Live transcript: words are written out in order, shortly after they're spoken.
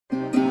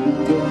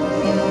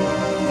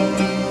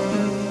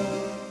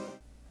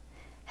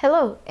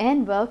Hello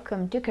and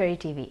welcome to Curry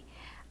TV.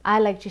 I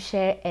like to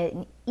share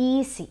an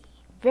easy,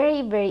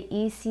 very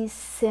easy,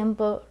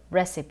 simple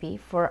recipe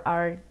for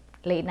our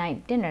late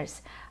night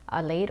dinners,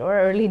 late or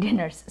early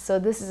dinners. So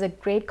this is a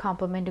great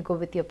complement to go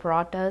with your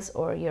parathas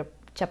or your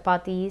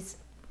chapatis,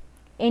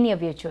 any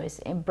of your choice,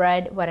 in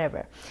bread,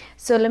 whatever.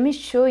 So let me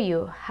show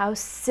you how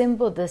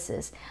simple this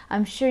is.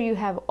 I'm sure you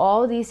have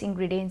all these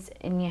ingredients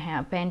in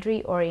your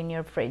pantry or in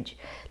your fridge.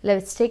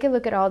 Let's take a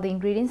look at all the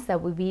ingredients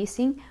that we'll be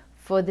using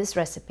for this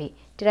recipe.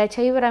 Did I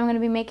tell you what I'm going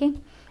to be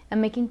making?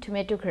 I'm making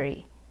tomato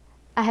curry.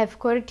 I have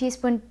 1/4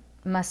 teaspoon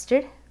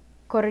mustard,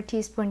 1/4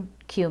 teaspoon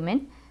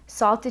cumin,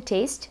 salt to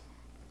taste,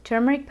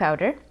 turmeric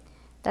powder,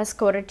 that's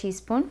 1/4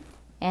 teaspoon,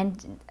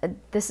 and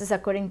this is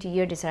according to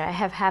your desire. I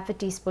have 1/2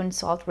 teaspoon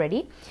salt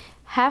ready,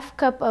 1/2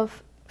 cup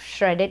of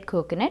shredded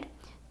coconut,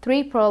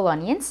 3 pearl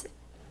onions,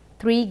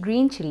 3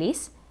 green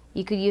chilies.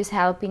 You could use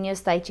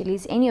jalapenos, Thai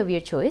chilies, any of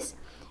your choice.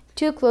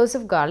 2 cloves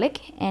of garlic,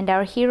 and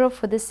our hero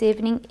for this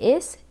evening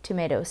is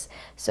tomatoes.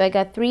 So I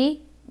got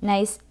 3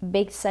 nice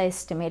big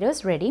size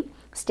tomatoes ready,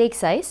 steak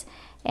size,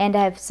 and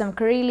I have some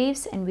curry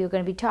leaves, and we're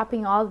going to be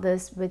topping all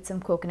this with some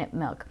coconut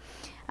milk.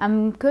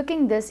 I'm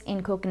cooking this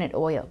in coconut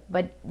oil,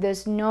 but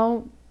there's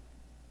no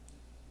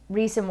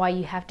reason why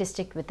you have to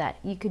stick with that.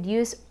 You could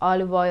use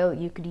olive oil,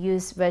 you could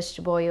use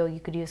vegetable oil, you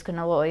could use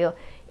canola oil,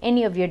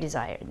 any of your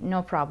desire,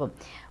 no problem.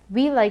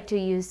 We like to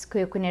use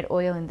coconut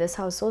oil in this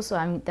house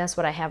also. That's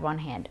what I have on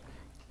hand.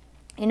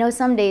 You know,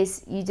 some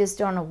days you just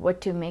don't know what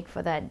to make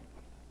for that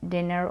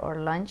dinner or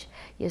lunch.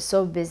 You're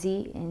so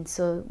busy, and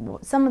so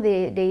some of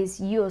the days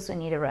you also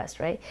need a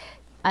rest, right?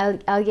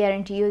 I'll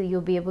guarantee you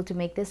you'll be able to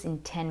make this in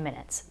 10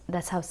 minutes.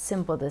 That's how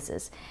simple this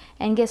is.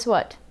 And guess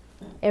what?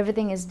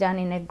 Everything is done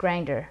in a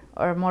grinder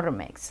or motor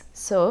mix.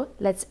 So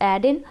let's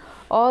add in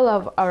all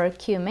of our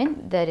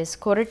cumin. That is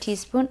 1/4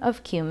 teaspoon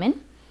of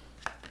cumin,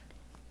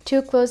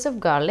 2 cloves of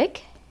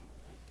garlic,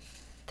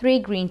 3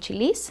 green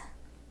chilies,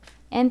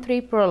 and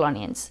 3 pearl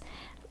onions.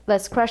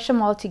 Let's crush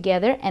them all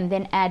together and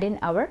then add in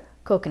our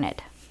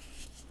coconut.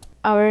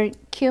 Our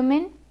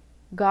cumin,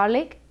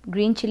 garlic,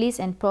 green chilies,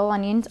 and pearl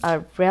onions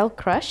are well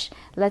crushed.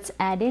 Let's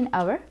add in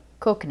our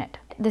coconut.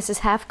 This is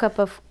 1/2 cup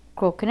of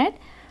coconut,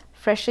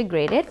 freshly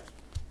grated.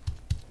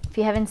 If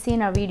you haven't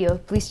seen our video,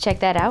 please check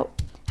that out,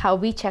 how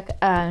we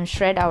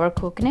shred our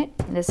coconut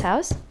in this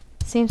house.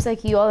 Seems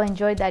like you all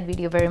enjoyed that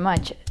video very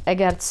much. I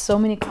got so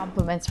many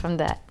compliments from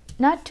that.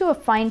 Not to a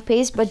fine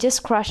paste, but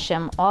just crush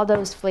them. All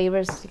those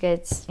flavors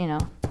gets, you know,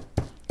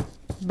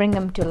 bring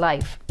them to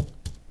life.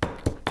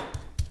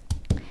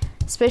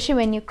 Especially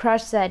when you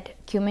crush that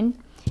cumin,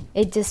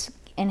 it just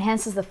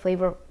enhances the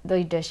flavor of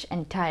the dish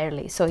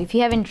entirely. So if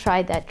you haven't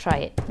tried that, try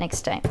it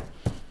next time.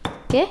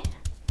 Okay?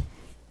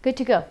 Good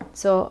to go.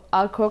 So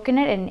our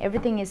coconut and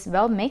everything is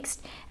well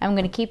mixed. I'm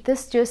going to keep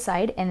this to a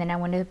side, and then I'm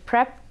going to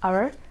prep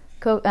our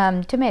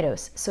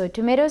tomatoes. So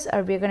tomatoes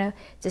we're going to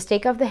just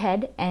take off the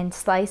head and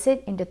slice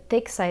it into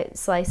thick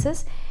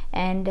slices,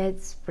 and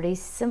it's pretty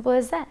simple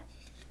as that.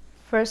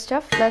 First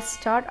off, let's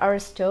start our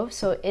stove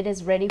so it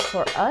is ready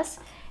for us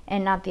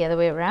and not the other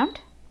way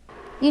around.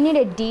 You need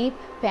a deep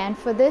pan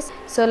for this,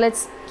 so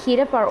let's heat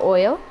up our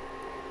oil.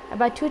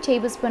 About 2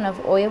 tablespoons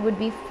of oil would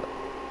be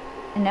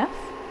enough.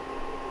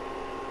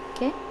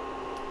 Okay,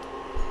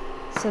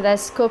 so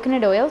that's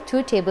coconut oil,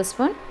 2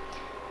 tablespoons.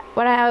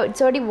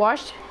 It's already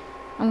washed.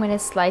 I'm going to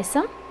slice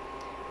them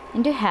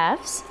into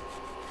halves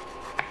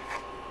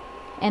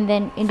and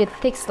then into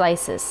thick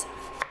slices.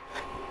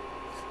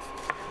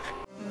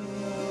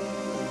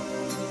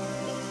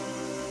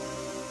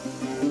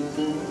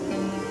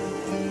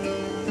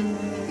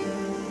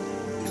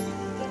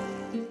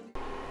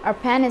 Our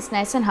pan is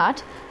nice and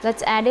hot.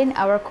 Let's add in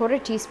our 1/4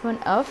 teaspoon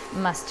of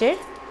mustard.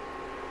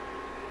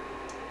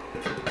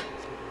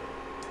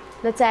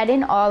 Let's add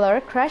in all our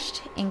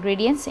crushed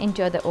ingredients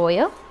into the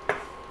oil.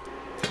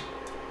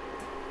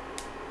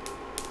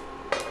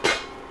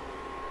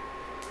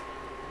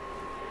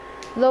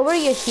 Lower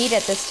your heat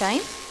at this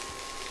time.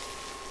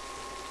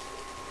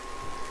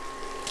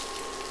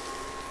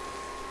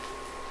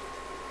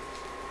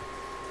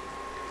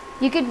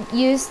 You could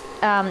use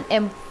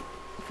a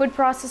food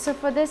processor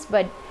for this,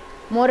 but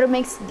motor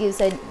mix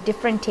gives a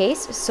different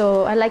taste,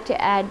 so I like to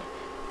add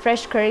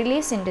fresh curry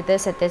leaves into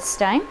this at this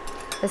time.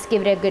 Let's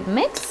give it a good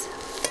mix.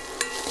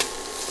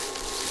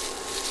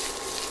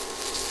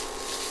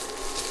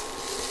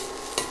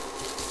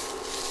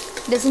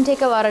 Doesn't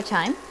take a lot of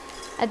time.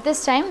 At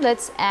this time,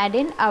 let's add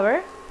in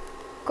our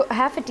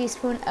 1/2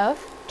 teaspoon of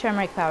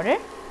turmeric powder.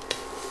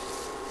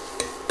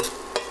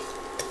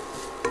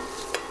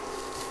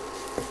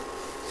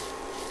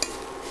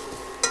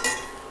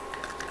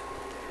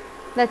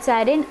 Let's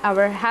add in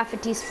our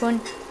 1/2 teaspoon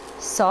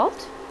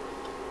salt.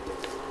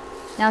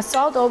 Now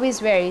salt always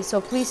varies, so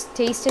please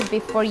taste it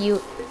before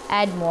you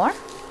add more.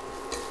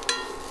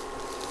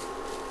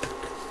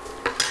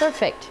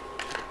 Perfect.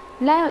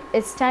 Now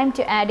it's time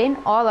to add in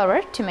all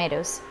our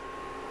tomatoes.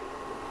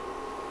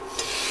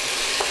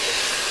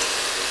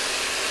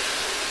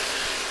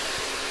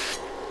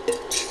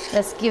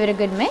 Let's give it a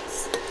good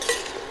mix.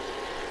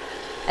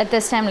 At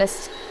this time,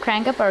 let's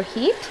crank up our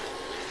heat.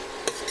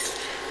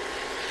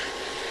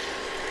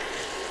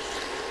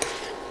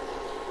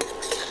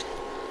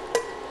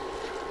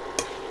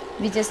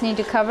 We just need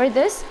to cover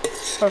this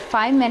for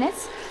 5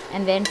 minutes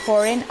and then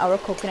pour in our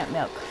coconut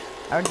milk.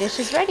 Our dish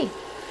is ready.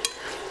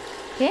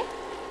 Okay,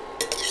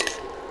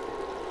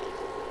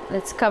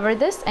 let's cover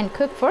this and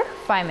cook for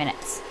 5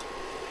 minutes.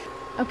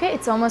 Okay,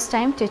 it's almost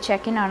time to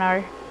check in on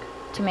our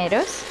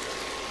tomatoes.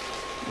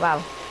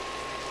 Wow.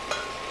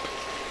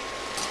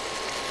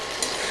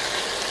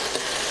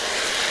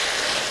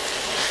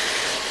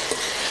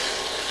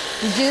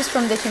 The juice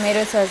from the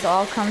tomatoes has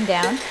all come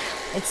down.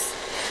 It's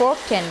fork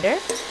tender,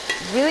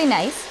 really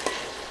nice.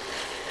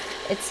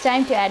 It's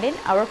time to add in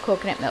our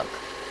coconut milk.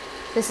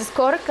 This is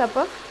 1/4 cup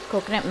of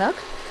coconut milk.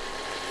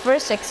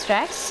 First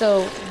extract,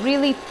 so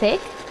really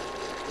thick.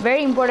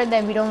 Very important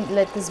that we don't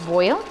let this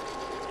boil.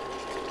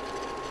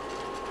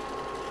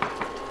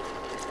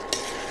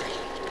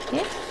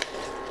 Okay.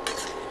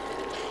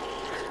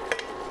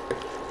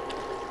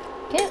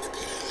 Okay.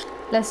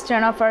 Let's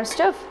turn off our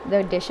stove.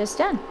 The dish is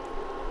done.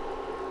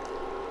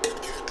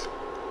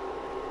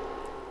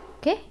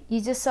 Okay, you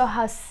just saw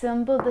how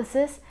simple this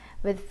is.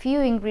 With few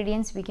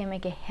ingredients, we can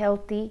make a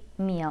healthy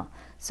meal.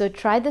 So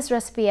try this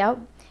recipe out.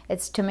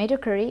 It's tomato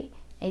curry.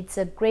 It's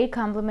a great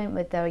complement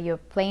with your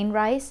plain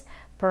rice,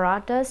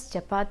 parathas,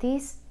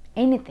 chapatis,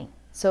 anything.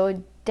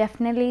 So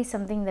definitely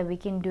something that we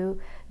can do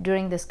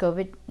during this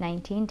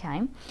COVID-19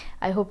 time.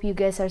 I hope you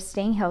guys are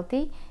staying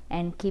healthy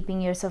and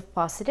keeping yourself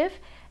positive,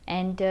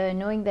 and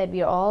knowing that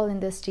we are all in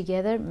this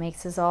together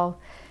makes us all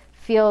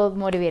feel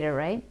motivated,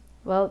 right?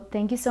 Well,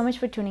 thank you so much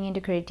for tuning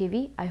into Curry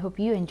TV. I hope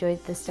you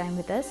enjoyed this time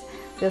with us.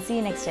 We'll see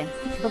you next time.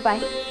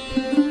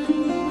 Bye-bye.